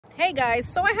Hey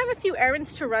guys, so I have a few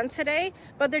errands to run today,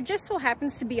 but there just so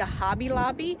happens to be a Hobby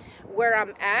Lobby where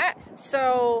I'm at.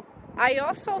 So I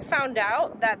also found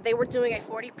out that they were doing a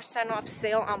 40% off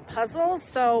sale on puzzles,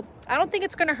 so I don't think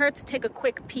it's gonna hurt to take a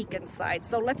quick peek inside.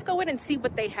 So let's go in and see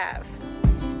what they have.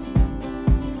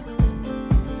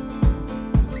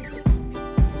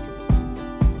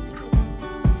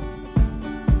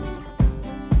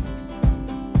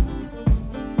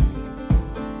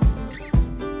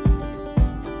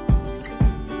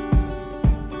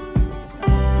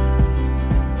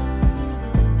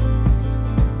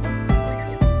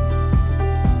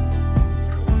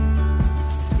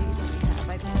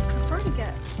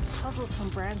 From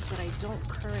brands that I don't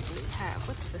currently have.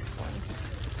 What's this one?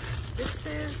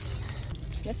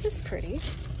 This is pretty.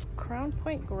 Crown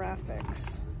Point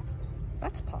Graphics.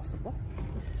 That's possible.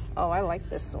 Oh, I like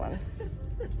this one.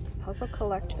 Puzzle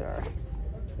Collector.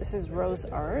 This is Rose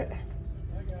Art.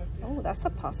 Oh, that's a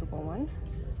possible one.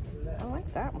 I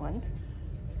like that one.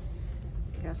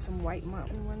 Got some White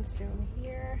Mountain ones down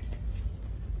here.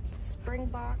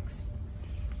 Springbox.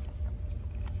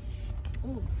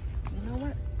 Oh, you know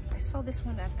what? I saw this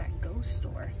one at that Go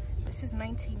store. This is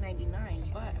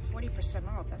 $19.99, but 40%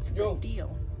 off, that's a good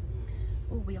deal.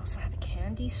 Oh, we also have a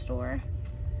candy store.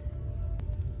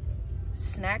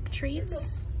 Snack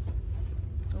treats.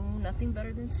 Oh, nothing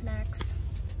better than snacks.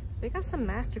 They got some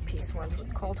masterpiece ones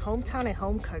called Hometown and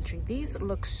Home Country. These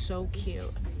look so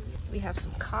cute. We have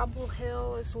some Cobble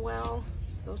Hill as well.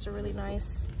 Those are really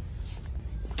nice.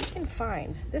 So you can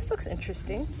find. This looks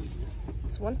interesting.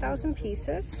 It's 1,000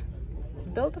 pieces.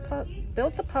 Build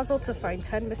the puzzle to find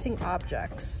 10 missing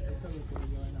objects.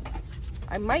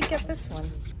 I might get this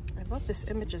one. I love this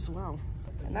image as well.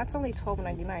 And that's only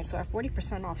 $12.99, so at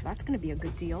 40% off, that's gonna be a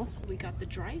good deal. We got the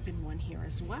drive-in one here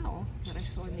as well that I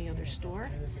saw in the other store.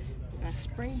 A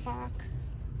Springbok.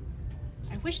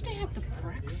 I wish they had the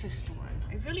breakfast one.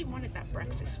 I really wanted that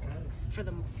breakfast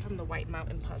one from the White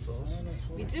Mountain puzzles.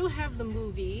 We do have the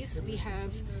movies. We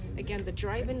have, again, the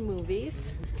drive-in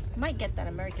movies. Might get that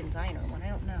American Diner one, I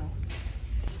don't know.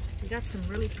 We got some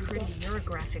really pretty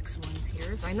Eurographics ones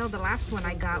here. I know the last one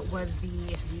I got was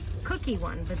the cookie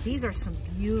one, but these are some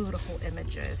beautiful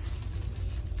images.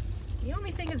 The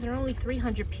only thing is there are only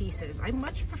 300 pieces. I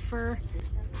much prefer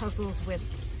puzzles with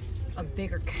a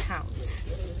bigger count.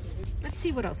 Let's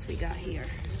see what else we got here.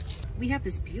 We have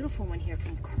this beautiful one here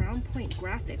from Crown Point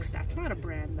Graphics. That's not a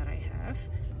brand that I have.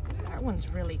 That one's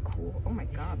really cool. Oh my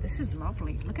God, this is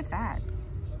lovely. Look at that.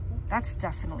 That's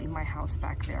definitely my house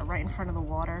back there, right in front of the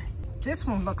water. This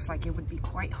one looks like it would be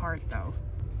quite hard though,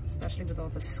 especially with all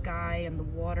the sky and the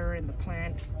water and the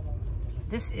plant.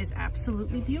 This is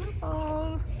absolutely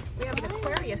beautiful. We have an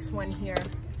Aquarius one here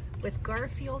with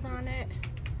Garfield on it.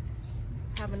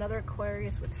 Have another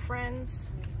Aquarius with Friends.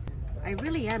 I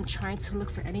really am trying to look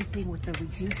for anything with the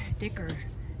reduced sticker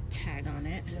tag on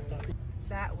it.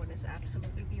 That one is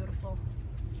absolutely beautiful.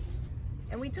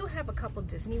 And we do have a couple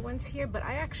Disney ones here, but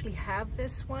I actually have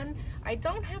this one. I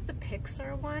don't have the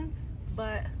Pixar one,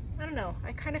 but I don't know.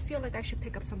 I kind of feel like I should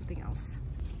pick up something else.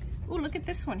 Oh, look at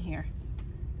this one here.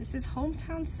 This is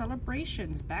Hometown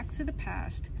Celebrations, Back to the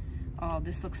Past. Oh,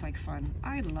 this looks like fun.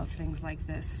 I love things like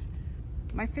this.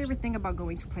 My favorite thing about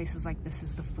going to places like this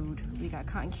is the food. We got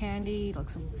cotton candy, like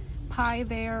some pie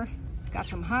there. Got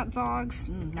some hot dogs.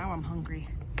 Now I'm hungry.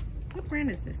 What brand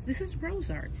is this? This is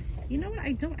Rose Art. You know what?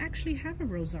 I don't actually have a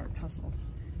Rose Art puzzle.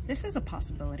 This is a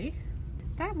possibility.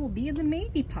 That will be in the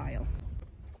maybe pile.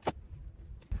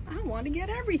 I want to get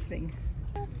everything.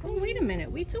 Oh, wait a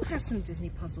minute. We do have some Disney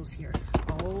puzzles here.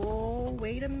 Oh,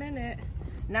 wait a minute.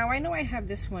 Now I know I have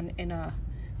this one in a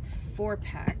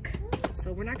 4-pack.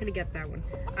 So we're not gonna get that one.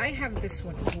 I have this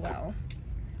one as well.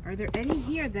 Are there any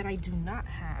here that I do not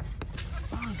have?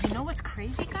 Oh, you know what's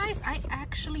crazy, guys? I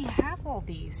actually have all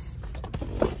these.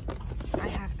 I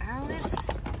have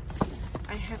Alice.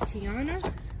 I have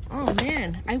Tiana. Oh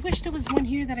man, I wish there was one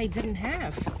here that I didn't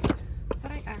have.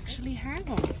 But I actually have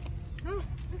them. Oh,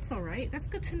 that's all right. That's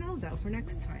good to know though for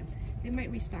next time. They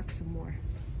might restock some more.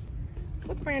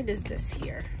 What brand is this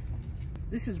here?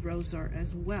 This is Rose Art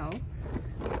as well.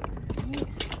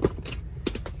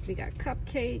 We got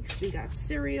cupcakes, we got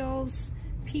cereals,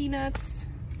 peanuts,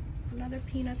 another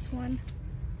peanuts one.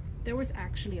 There was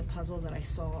actually a puzzle that I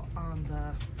saw on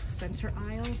the center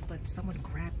aisle, but someone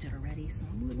grabbed it already, so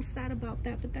I'm a little sad about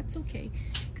that, but that's okay,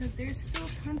 because there's still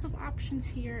tons of options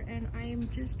here, and I am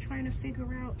just trying to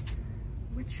figure out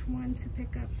which one to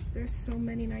pick up. There's so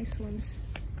many nice ones,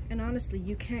 and honestly,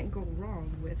 you can't go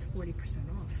wrong with 40%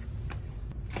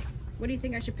 off. What do you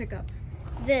think I should pick up?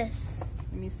 This.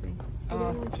 Let me see. I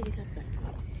don't want you to cut that.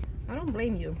 I don't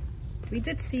blame you. We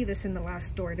did see this in the last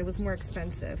store and it was more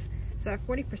expensive. So at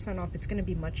 40% off, it's gonna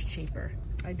be much cheaper.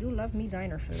 I do love me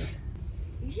diner food.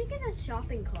 You should get a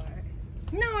shopping cart.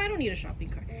 No, I don't need a shopping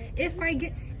cart. If I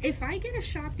get a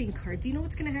shopping cart, do you know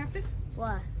what's gonna happen?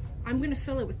 What? I'm gonna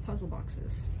fill it with puzzle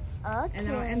boxes. Okay. And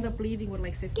then I'll end up leaving with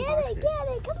like 50 boxes. Get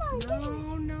it, come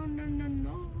on, no,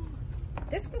 no.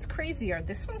 This one's crazier.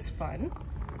 This one's fun.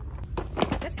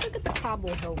 Let's look at the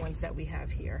Cobble Hill ones that we have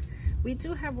here. We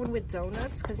do have one with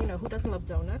donuts, because you know, who doesn't love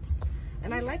donuts?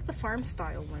 And I like the farm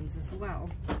style ones as well.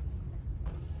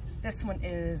 This one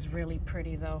is really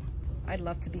pretty though. I'd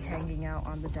love to be hanging out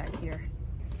on the deck here.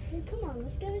 Hey, come on,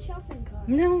 let's get a shopping cart.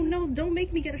 No, don't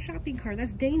make me get a shopping cart.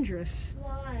 That's dangerous.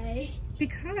 Why?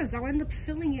 Because I'll end up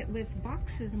filling it with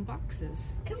boxes and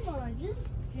boxes. Come on,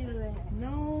 just do it.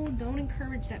 No, don't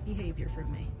encourage that behavior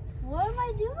from me. What am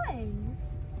I doing?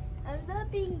 I'm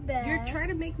not being bad. You're trying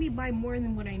to make me buy more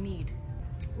than what I need.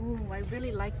 Ooh, I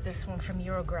really like this one from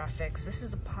Eurographics. This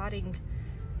is a potting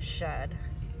shed.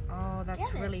 Oh,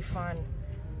 that's really fun.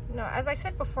 No, as I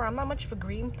said before, I'm not much of a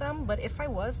green thumb, but if I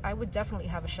was, I would definitely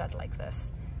have a shed like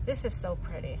this. This is so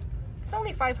pretty. It's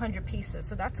only 500 pieces,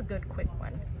 so that's a good quick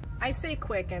one. I say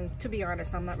quick, and to be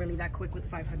honest, I'm not really that quick with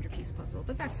 500 piece puzzle,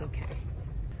 but that's okay.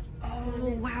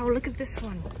 Oh, wow, look at this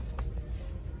one.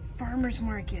 Farmer's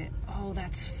Market. Oh,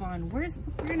 that's fun. What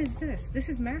brand is this? This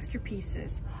is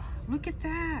Masterpieces. Look at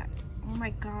that. Oh my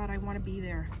God, I want to be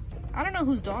there. I don't know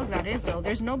whose dog that is though.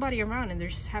 There's nobody around and there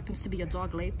just happens to be a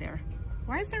dog laid there.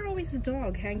 Why is there always the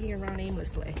dog hanging around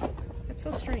aimlessly? That's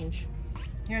so strange.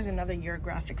 Here's another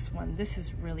Eurographics one. This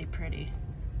is really pretty.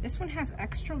 This one has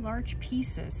extra large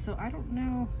pieces, so I don't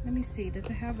know. Let me see, does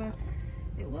it have a,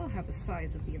 it will have a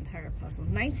size of the entire puzzle.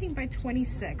 19 by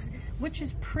 26, which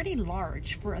is pretty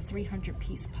large for a 300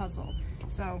 piece puzzle.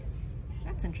 So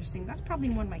that's interesting. That's probably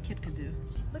one my kid could do.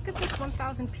 Look at this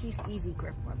 1,000 piece easy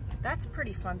grip one. That's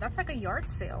pretty fun. That's like a yard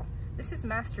sale. This is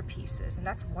Masterpieces, and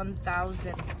that's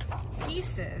 1,000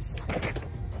 pieces.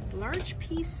 Large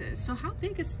pieces. So how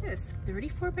big is this?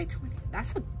 34 by 20.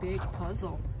 That's a big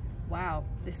puzzle. Wow,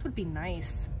 this would be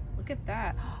nice. Look at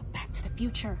that. Back to the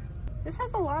Future. This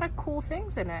has a lot of cool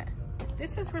things in it.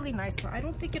 This is really nice, but I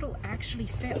don't think it'll actually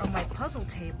fit on my puzzle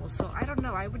table. So I don't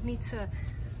know. I would need to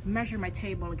measure my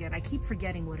table again. I keep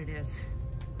forgetting what it is.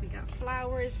 We got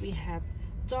flowers. We have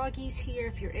doggies here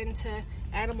if you're into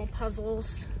animal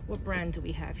puzzles. What brand do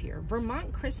we have here?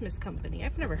 Vermont Christmas Company.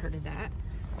 I've never heard of that.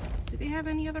 Do they have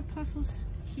any other puzzles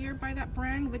here by that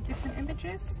brand with different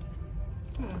images?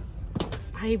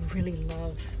 I really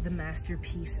love the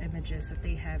masterpiece images that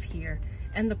they have here,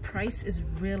 and the price is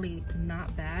really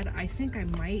not bad. I think I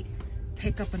might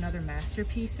pick up another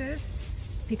Masterpieces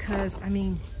because, I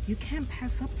mean, you can't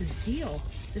pass up this deal.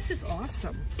 This is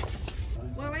awesome.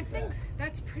 Well, I think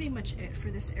that's pretty much it for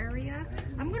this area.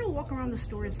 I'm gonna walk around the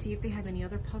store and see if they have any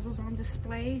other puzzles on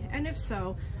display, and if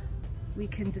so, we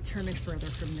can determine further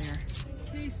from there.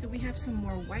 Okay, so we have some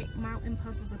more White Mountain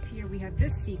puzzles up here. We have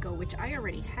this Seagull, which I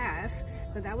already have,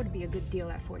 but that would be a good deal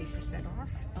at 40% off.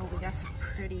 Oh, we got some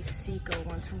pretty Seagull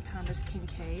ones from Thomas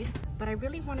Kincaid. But I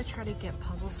really want to try to get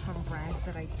puzzles from brands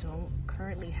that I don't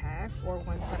currently have, or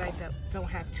ones that I don't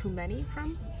have too many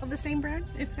from of the same brand,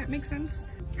 if that makes sense.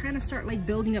 Kind of start like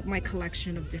building up my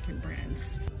collection of different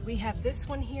brands. We have this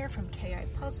one here from KI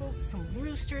Puzzles, some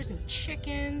roosters and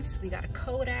chickens. We got a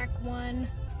Kodak one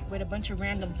with a bunch of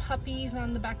random puppies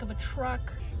on the back of a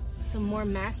truck. Some more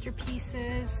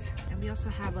Masterpieces. And we also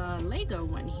have a Lego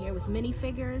one here with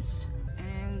minifigures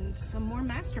and some more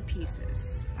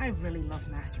Masterpieces. I really love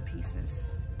Masterpieces.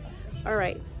 All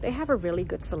right, they have a really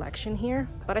good selection here,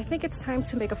 but I think it's time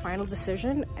to make a final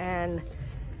decision and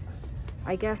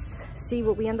I guess see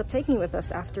what we end up taking with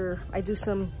us after I do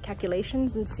some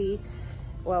calculations and see,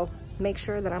 well, make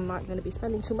sure that I'm not going to be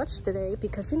spending too much today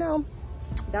because, you know,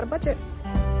 got a budget.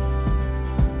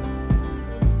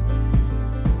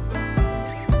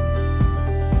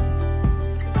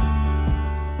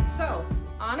 So,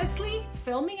 honestly,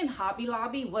 filming in Hobby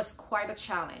Lobby was quite a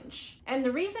challenge. And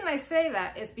the reason I say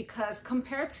that is because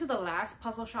compared to the last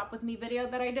Puzzle Shop With Me video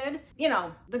that I did, you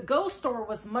know, the Go store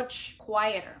was much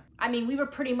quieter. I mean, we were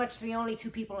pretty much the only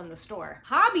two people in the store.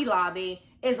 Hobby Lobby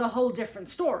is a whole different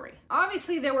story.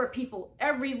 Obviously, there were people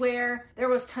everywhere. There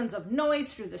was tons of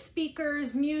noise through the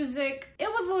speakers, music. It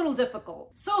was a little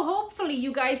difficult. So hopefully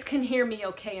you guys can hear me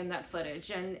okay in that footage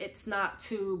and it's not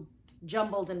too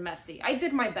jumbled and messy. I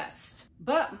did my best.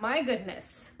 But my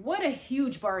goodness, what a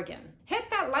huge bargain. Hit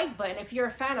that like button if you're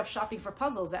a fan of shopping for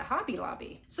puzzles at Hobby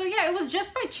Lobby. So yeah, it was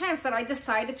just by chance that I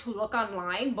decided to look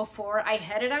online before I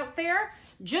headed out there,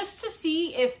 just to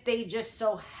see if they just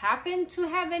so happened to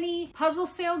have any puzzle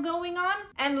sale going on.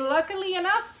 And luckily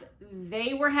enough,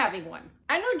 they were having one.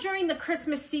 I know during the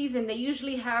Christmas season, they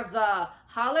usually have the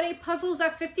holiday puzzles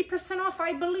at 50% off,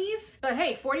 I believe. But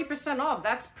hey, 40% off,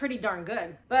 that's pretty darn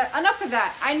good. But enough of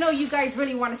that. I know you guys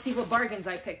really want to see what bargains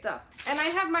I picked up. And I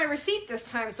have my receipt this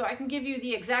time, so I can give you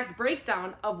the exact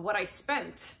breakdown of what I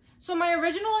spent. So my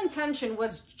original intention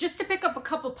was just to pick up a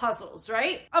couple puzzles,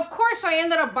 right? Of course, I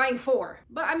ended up buying 4.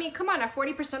 But I mean, come on, at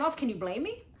 40% off, can you blame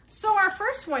me? So our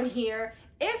first one here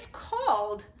is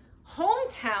called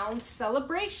Hometown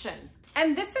Celebration.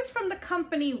 And this is from the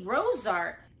company Rose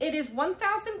Art. It is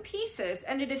 1,000 pieces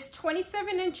and it is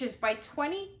 27 inches by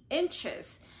 20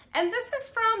 inches. And this is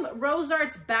from Rose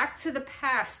Art's Back to the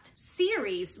Past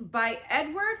series by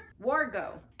Edward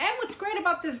Wargo. And what's great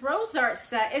about this Rose Art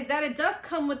set is that it does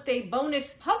come with a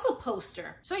bonus puzzle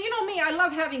poster. So you know me, I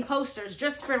love having posters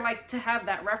just for like to have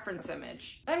that reference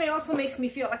image. And it also makes me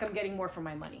feel like I'm getting more for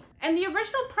my money. And the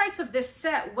original price of this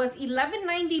set was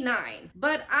 $11.99,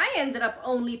 but I ended up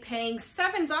only paying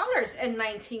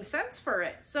 $7.19 for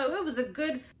it. So it was a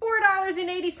good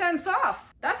 $4.80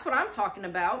 off. That's what I'm talking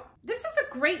about. This is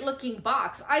a great looking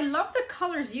box. I love the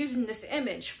colors used in this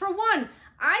image. For one,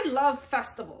 I love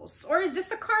festivals. Or is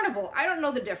this a carnival? I don't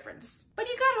know the difference. But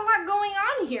you got a lot going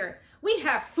on here. We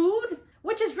have food,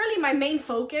 which is really my main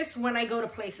focus when I go to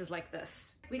places like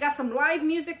this. We got some live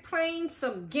music playing,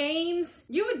 some games.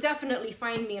 You would definitely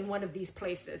find me in one of these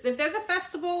places. If there's a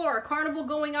festival or a carnival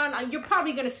going on, you're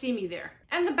probably gonna see me there.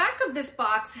 And the back of this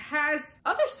box has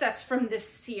other sets from this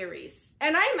series.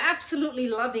 And I'm absolutely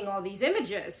loving all these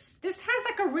images. This has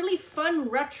like a really fun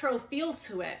retro feel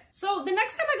to it. So the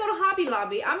next time I go to Hobby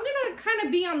Lobby, I'm gonna kind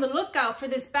of be on the lookout for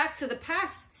this Back to the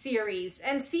Past series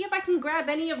and see if I can grab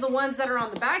any of the ones that are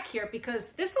on the back here, because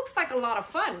this looks like a lot of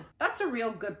fun. That's a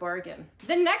real good bargain.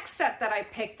 The next set that I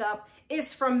picked up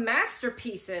is from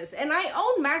Masterpieces, and I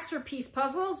own Masterpiece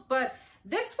puzzles, but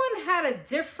this one had a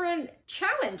different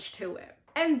challenge to it.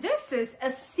 And this is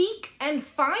a seek and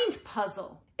find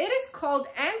puzzle. It is called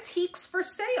Antiques for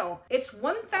Sale. It's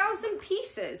 1,000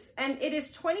 pieces and it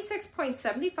is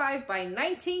 26.75 by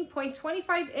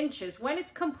 19.25 inches when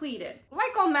it's completed.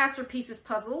 Like all Masterpieces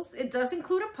puzzles, it does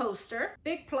include a poster.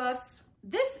 Big plus.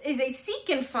 This is a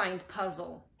seek and find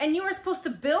puzzle, and you are supposed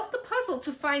to build the puzzle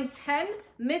to find 10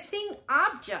 missing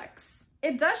objects.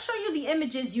 It does show you the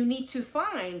images you need to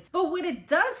find, but what it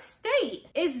does state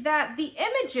is that the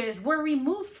images were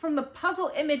removed from the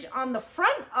puzzle image on the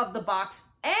front of the box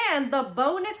and the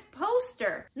bonus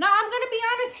poster. Now, I'm gonna be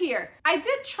honest here. I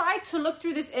did try to look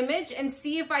through this image and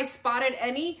see if I spotted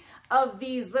any of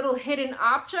these little hidden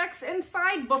objects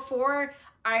inside before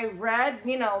I read,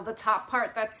 you know, the top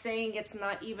part that's saying it's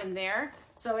not even there.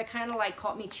 So it kind of like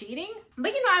caught me cheating.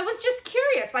 But you know, I was just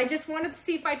curious. I just wanted to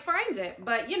see if I'd find it.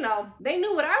 But you know, they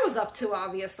knew what I was up to,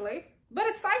 obviously. But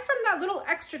aside from that little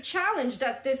extra challenge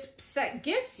that this set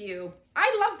gives you,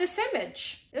 I love this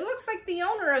image. It looks like the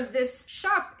owner of this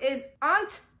shop is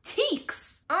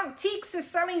Antiques. Antiques is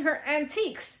selling her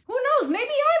antiques. Who knows,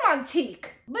 maybe I'm antique.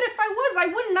 But if I was,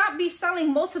 I would not be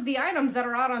selling most of the items that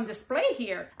are out on display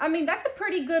here. I mean, that's a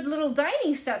pretty good little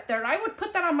dining set there. I would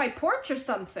put that on my porch or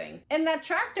something. And that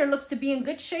tractor looks to be in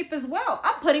good shape as well.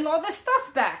 I'm putting all this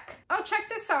stuff back. Oh, check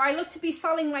this out. I look to be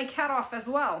selling my cat off as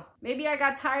well. Maybe I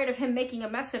got tired of him making a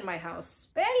mess in my house.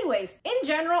 But anyways, in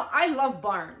general, I love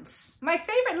barns. My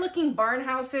favorite looking barn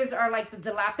houses are like the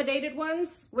dilapidated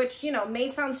ones, which, you know, may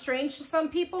sound strange to some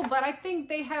people, but I think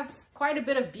they have quite a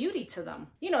bit of beauty to them,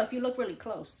 you know, if you look really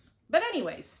close. But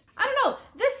anyways, I don't know,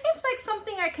 this seems like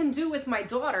something I can do with my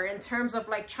daughter in terms of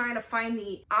like trying to find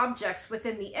the objects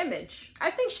within the image.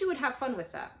 I think she would have fun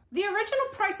with that. The original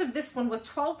price of this one was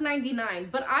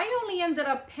 $12.99, but I only ended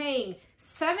up paying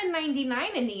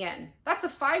 $7.99 in the end. That's a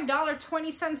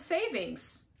 $5.20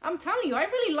 savings. I'm telling you, I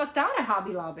really lucked out at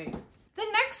Hobby Lobby. The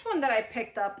next one that I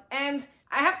picked up, and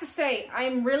I have to say,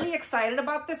 I'm really excited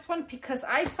about this one because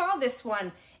I saw this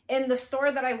one in the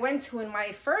store that I went to in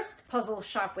my first Puzzle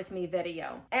Shop With Me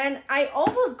video. And I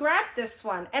almost grabbed this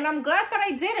one, and I'm glad that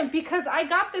I didn't because I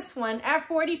got this one at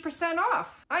 40%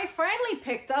 off. I finally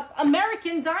picked up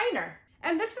American Diner,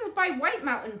 and this is by White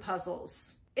Mountain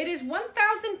Puzzles. It is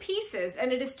 1,000 pieces,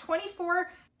 and it is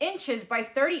 24 inches by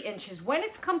 30 inches when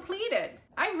it's completed.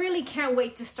 I really can't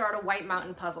wait to start a White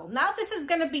Mountain puzzle. Now this is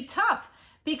gonna be tough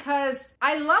because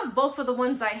I love both of the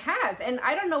ones I have and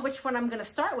I don't know which one I'm gonna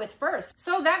start with first.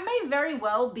 So that may very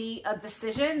well be a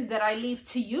decision that I leave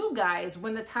to you guys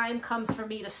when the time comes for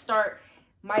me to start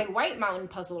my White Mountain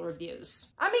puzzle reviews.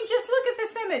 I mean, just look at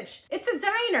this image. It's a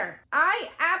diner. I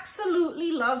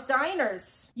absolutely love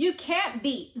diners. You can't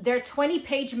beat their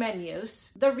 20-page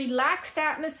menus, the relaxed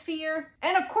atmosphere,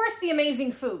 and of course the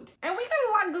amazing food. And we got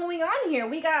a lot going on here.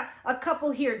 We got a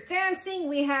couple here dancing.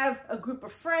 We have a group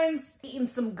of friends eating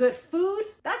some good food.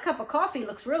 That cup of coffee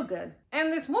looks real good.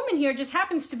 And this woman here just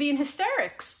happens to be in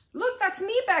hysterics. Look, that's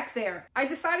me back there. I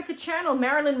decided to channel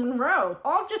Marilyn Monroe,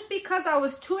 all just because I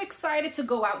was too excited to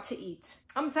go out to eat.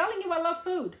 I'm telling you, I love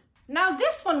food. Now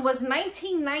this one was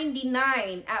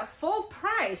 $19.99 at full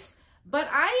price, but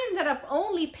I ended up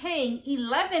only paying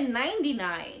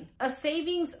 $11.99, a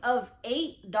savings of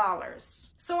 $8.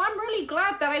 So I'm really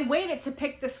glad that I waited to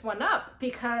pick this one up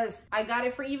because I got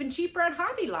it for even cheaper at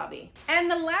Hobby Lobby.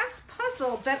 And the last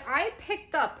puzzle that I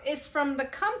picked up is from the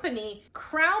company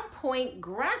Crown Point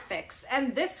Graphics,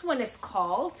 and this one is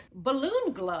called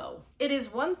Balloon Glow. It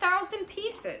is 1,000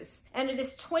 pieces and it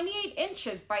is 28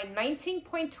 inches by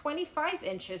 19.25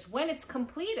 inches when it's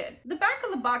completed. The back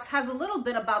of the box has a little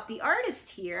bit about the artist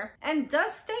here and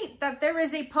does state that there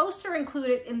is a poster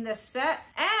included in this set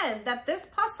and that this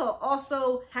puzzle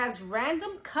also has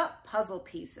random cut puzzle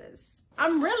pieces.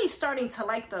 I'm really starting to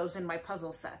like those in my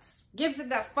puzzle sets. Gives it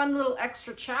that fun little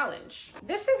extra challenge.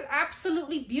 This is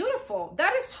absolutely beautiful.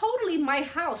 That is totally my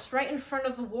house right in front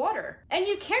of the water. And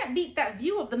you can't beat that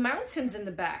view of the mountains in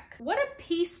the back. What a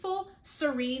peaceful,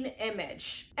 serene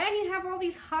image. And you have all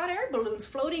these hot air balloons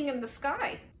floating in the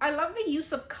sky. I love the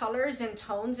use of colors and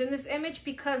tones in this image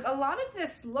because a lot of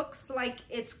this looks like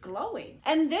it's glowing.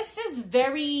 And this is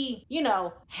very, you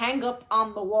know, hang up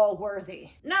on the wall worthy.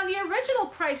 Now the original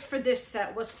price for this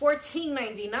set was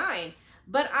 $14.99,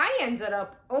 but I ended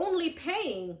up only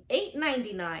paying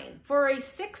 $8.99 for a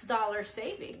 $6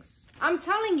 savings. I'm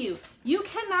telling you, you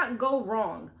cannot go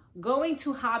wrong going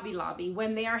to Hobby Lobby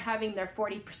when they are having their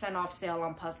 40% off sale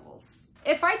on puzzles.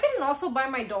 If I didn't also buy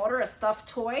my daughter a stuffed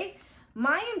toy,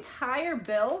 my entire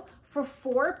bill for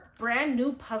 4 brand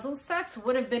new puzzle sets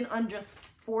would have been under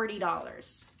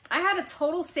 $40. I had a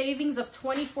total savings of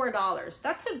 $24.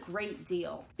 That's a great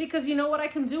deal. Because you know what I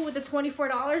can do with the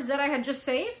 $24 that I had just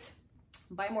saved?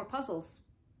 Buy more puzzles.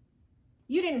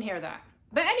 You didn't hear that.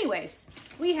 But anyways,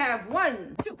 we have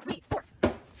 1, 2, 3, 4.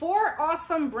 4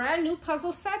 awesome brand new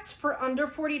puzzle sets for under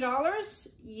 $40.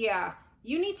 Yeah,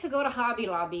 you need to go to Hobby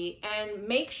Lobby and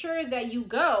make sure that you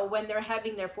go when they're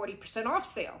having their 40%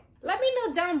 off sale. Let me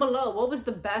know down below what was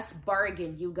the best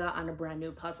bargain you got on a brand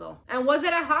new puzzle. And was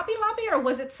it at Hobby Lobby or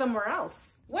was it somewhere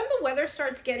else? When the weather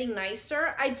starts getting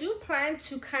nicer, I do plan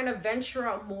to kind of venture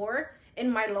out more in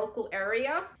my local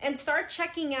area and start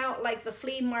checking out like the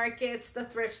flea markets, the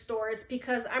thrift stores,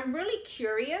 because I'm really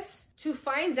curious to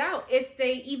find out if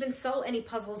they even sell any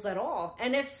puzzles at all.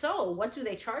 And if so, what do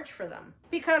they charge for them?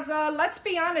 Because let's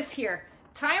be honest here,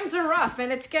 times are rough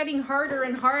and it's getting harder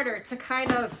and harder to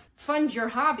kind of fund your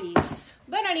hobbies.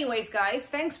 But anyways, guys,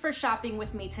 thanks for shopping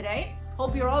with me today.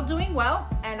 Hope you're all doing well,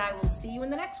 and I will see you in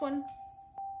the next one.